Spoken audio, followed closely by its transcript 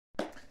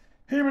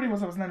Hey everybody,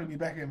 what's up? It's Nanu, be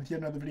back again with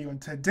yet another video,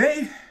 and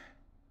today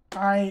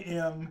I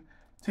am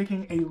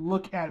taking a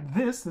look at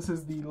this. This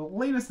is the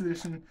latest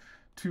addition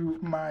to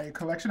my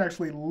collection. I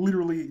actually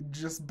literally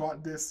just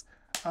bought this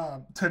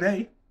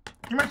today.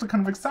 I'm actually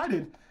kind of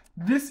excited.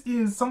 This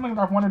is something that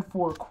I've wanted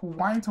for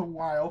quite a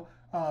while.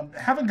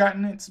 Haven't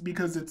gotten it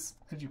because it's,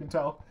 as you can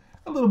tell,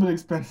 a little bit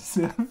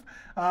expensive.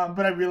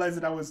 But I realized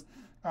that I was,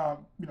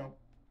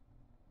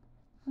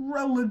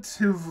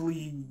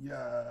 relatively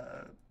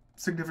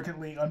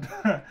significantly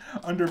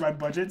under my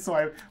budget, so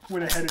I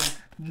went ahead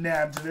and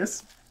nabbed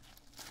this.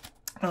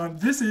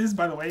 This is,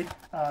 by the way,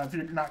 if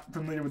you're not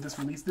familiar with this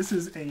release, this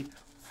is a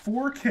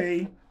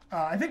 4K,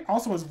 I think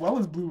also as well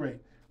as Blu-ray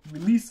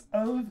release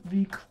of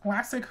the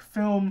classic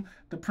film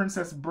The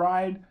Princess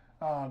Bride.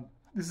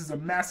 This is a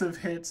massive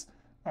hit.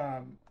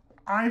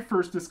 I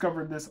first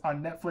discovered this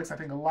on Netflix. I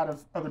think a lot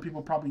of other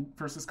people probably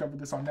first discovered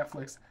this on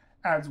Netflix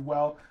as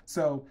well.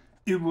 So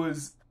it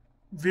was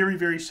very,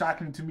 very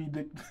shocking to me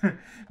that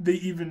they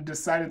even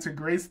decided to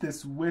grace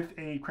this with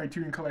a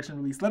Criterion Collection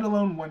release, let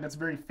alone one that's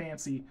very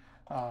fancy,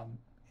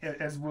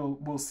 as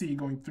we'll see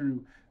going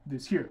through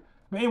this here.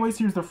 But anyways,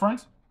 here's the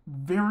front.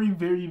 Very,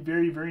 very,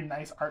 very, very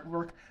nice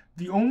artwork.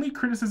 The only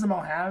criticism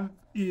I'll have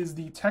is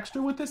the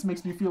texture with this.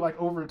 Makes me feel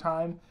like over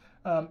time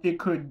it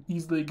could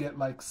easily get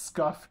like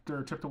scuffed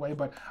or chipped away,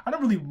 but I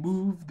don't really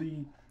move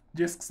the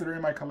discs that are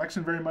in my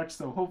collection very much,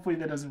 so hopefully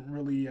that doesn't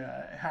really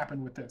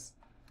happen with this.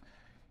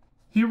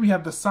 Here we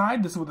have the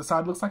side. This is what the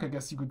side looks like. I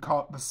guess you could call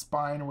it the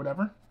spine or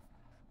whatever.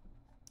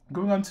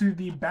 Going on to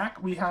the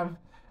back, we have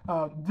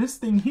this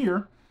thing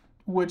here,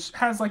 which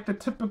has like the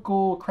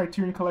typical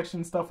Criterion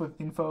Collection stuff with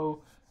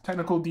info,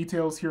 technical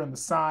details here on the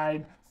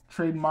side,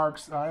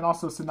 trademarks, and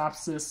also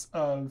synopsis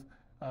of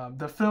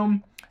the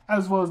film,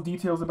 as well as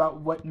details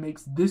about what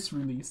makes this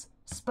release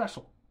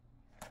special.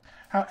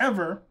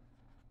 However,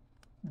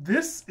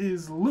 this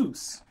is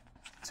loose.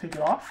 Take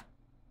it off.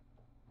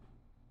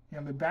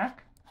 And the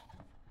back.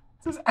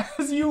 This is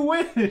as you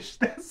wish.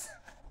 This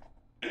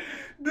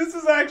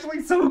is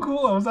actually so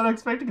cool. I was not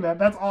expecting that.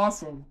 That's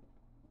awesome.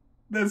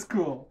 That's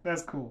cool.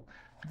 That's cool.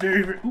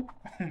 Very, very... Oop,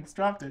 almost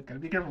dropped it. Gotta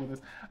be careful with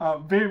this.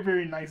 Very,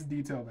 very nice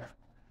detail there.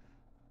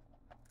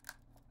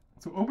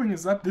 So opening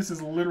this up, this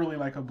is literally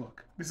like a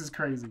book. This is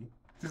crazy.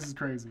 This is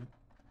crazy.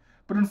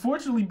 But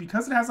unfortunately,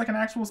 because it has like an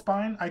actual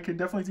spine, I could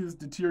definitely see this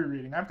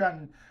deteriorating. I've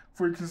gotten,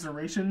 for your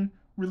consideration,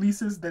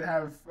 releases that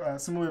have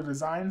similar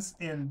designs,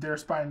 and their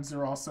spines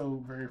are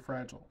also very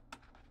fragile.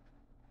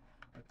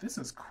 But this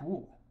is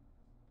cool.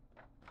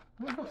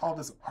 Look at all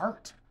this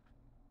art.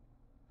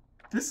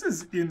 This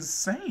is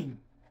insane.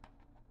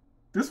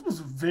 This was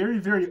very,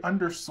 very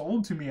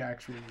undersold to me,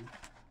 actually.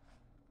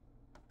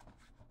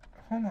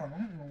 Hold on, what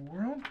in the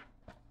world?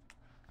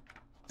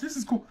 This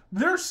is cool.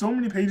 There are so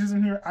many pages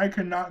in here, I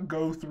could not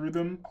go through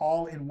them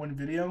all in one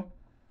video.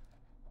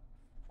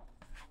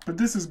 But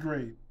this is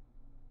great.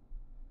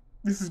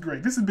 This is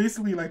great. This is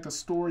basically like the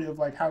story of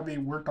like how they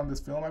worked on this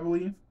film, I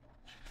believe.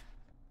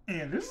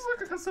 And this is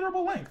like a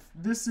considerable length.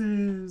 This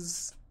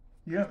is,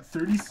 yeah,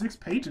 36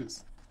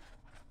 pages.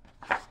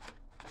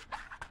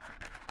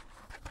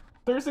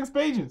 36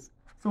 pages.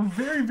 So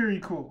very, very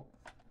cool.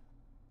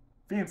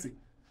 Fancy.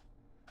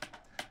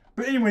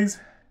 But anyways,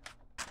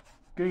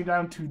 getting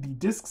down to the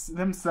discs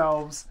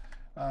themselves,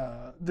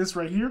 this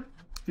right here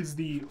is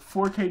the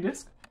 4K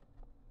disc.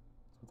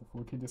 That's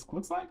what the 4K disc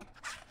looks like.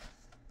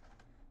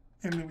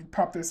 And then we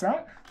pop this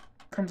out.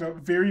 Comes out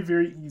very,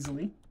 very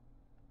easily.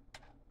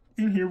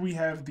 In here we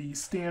have the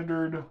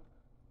standard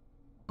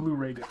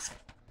Blu-ray disc.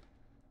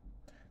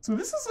 So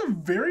this is a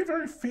very,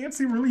 very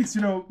fancy release.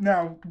 You know,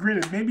 now,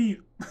 granted, maybe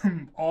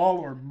all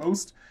or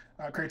most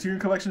Criterion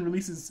Collection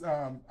releases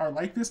are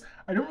like this.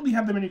 I don't really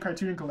have that many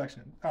Criterion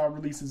Collection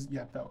releases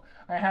yet, though.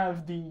 I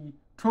have the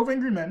 12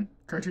 Angry Men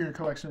Criterion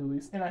Collection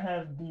release, and I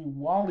have the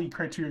Wall-E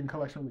Criterion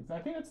Collection release. I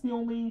think that's the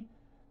only,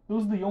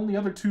 those are the only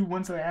other two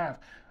ones that I have.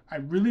 I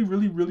really,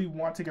 really, really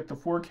want to get the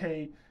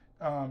 4K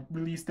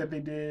release that they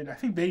did. I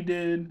think they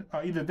did,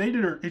 either they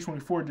did or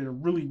H24 did a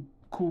really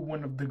cool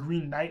one of the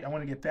Green Knight. I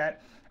want to get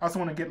that. I also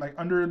want to get like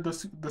Under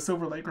the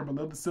Silver Lake or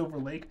Below the Silver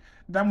Lake.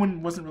 That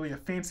one wasn't really a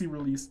fancy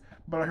release,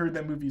 but I heard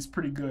that movie is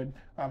pretty good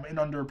and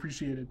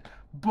underappreciated.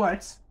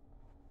 But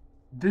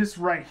this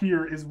right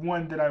here is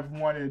one that I've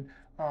wanted.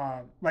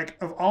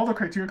 Like of all the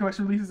Criterion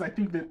Collection releases, I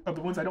think that of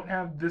the ones I don't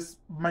have, this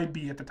might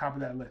be at the top of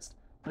that list.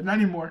 But not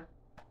anymore,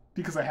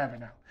 because I have it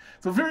now.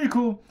 So very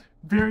cool.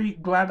 Very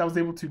glad I was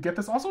able to get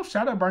this. Also,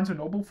 shout out Barnes &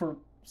 Noble for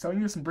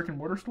selling this in brick and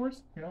mortar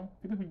stores. You know,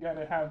 I think we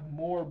gotta have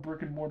more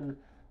brick and mortar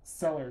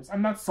sellers.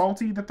 I'm not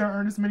salty that there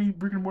aren't as many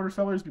brick and mortar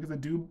sellers because I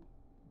do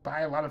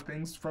buy a lot of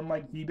things from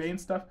like eBay and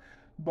stuff.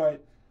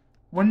 But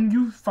when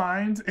you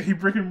find a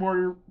brick and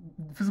mortar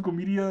physical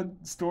media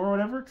store or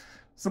whatever,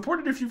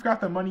 support it if you've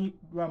got the money,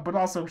 but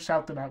also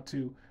shout them out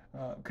too,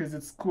 because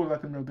it's cool to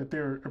let them know that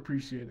they're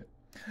appreciated.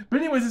 But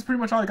anyways, that's pretty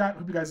much all I got.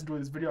 Hope you guys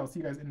enjoyed this video. I'll see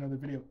you guys in another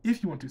video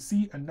if you want to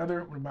see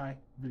another one of my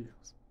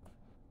videos.